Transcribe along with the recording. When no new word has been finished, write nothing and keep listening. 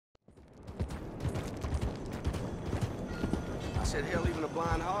said, hell, even a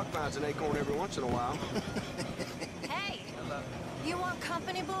blind hog finds an acorn every once in a while. Hey! You want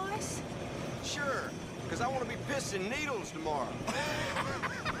company, boys? Sure, because I want to be pissing needles tomorrow.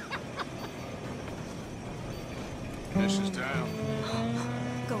 This is down.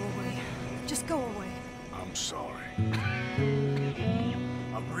 Go away. Just go away. I'm sorry.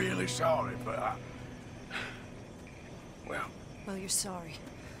 I'm really sorry, but well... Well, you're sorry.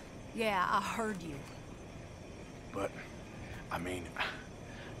 Yeah, I heard you. But, I mean...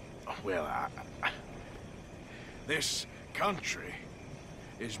 Well, this country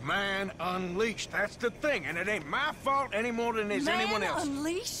is man unleashed. That's the thing, and it ain't my fault any more than it's anyone else. Man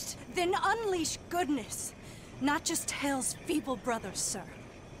unleashed? Then unleash goodness. Not just hell's feeble brothers, sir.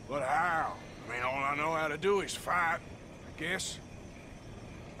 But how? I mean, all I know how to do is fight, I guess.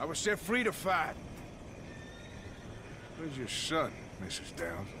 I was set free to fight. Where's your son, Mrs.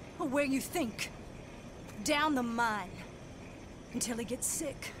 Downs? Where you think? Down the mine. Until he gets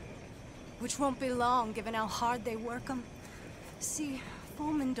sick. Which won't be long, given how hard they work him. See,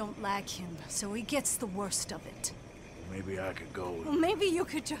 foremen don't like him, so he gets the worst of it. Maybe I could go with... Well, maybe you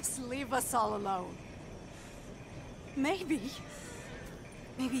could just leave us all alone. Maybe.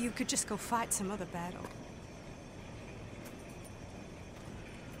 Maybe you could just go fight some other battle.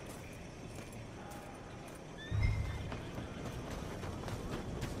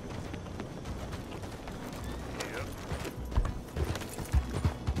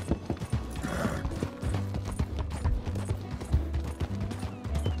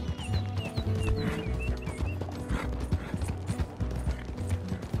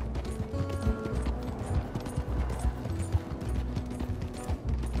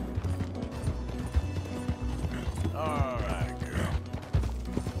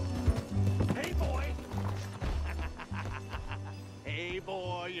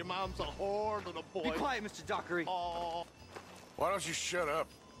 Your mom's a whore, little boy. Be quiet, Mr. Dockery. Oh. Why don't you shut up?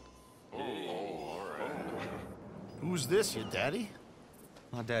 Oh, all right. Who's this, your daddy?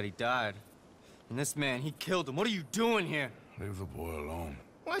 My daddy died. And this man, he killed him. What are you doing here? Leave the boy alone.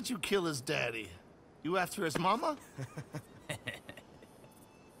 Why'd you kill his daddy? You after his mama?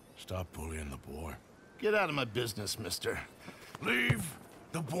 Stop bullying the boy. Get out of my business, mister. Leave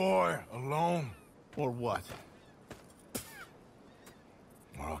the boy alone. Or what?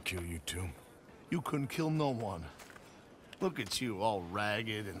 Or I'll kill you too. You couldn't kill no one. Look at you, all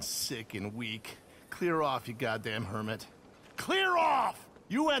ragged and sick and weak. Clear off, you goddamn hermit. Clear off!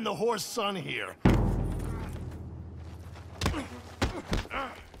 You and the whore's son here.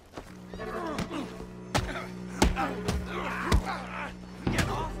 Get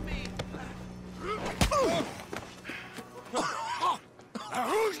off me! Now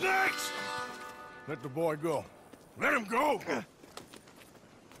who's next? Let the boy go. Let him go!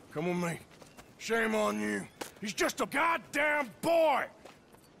 Come with me. Shame on you. He's just a goddamn boy!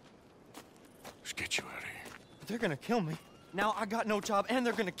 Let's get you out of here. They're gonna kill me. Now I got no job and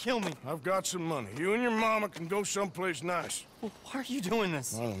they're gonna kill me. I've got some money. You and your mama can go someplace nice. Well, why are you doing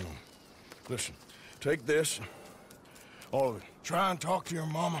this? I don't know. Listen, take this. All of it. Try and talk to your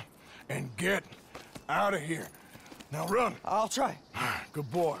mama and get out of here. Now run. I'll try. Good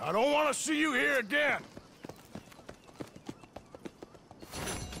boy. I don't want to see you here again.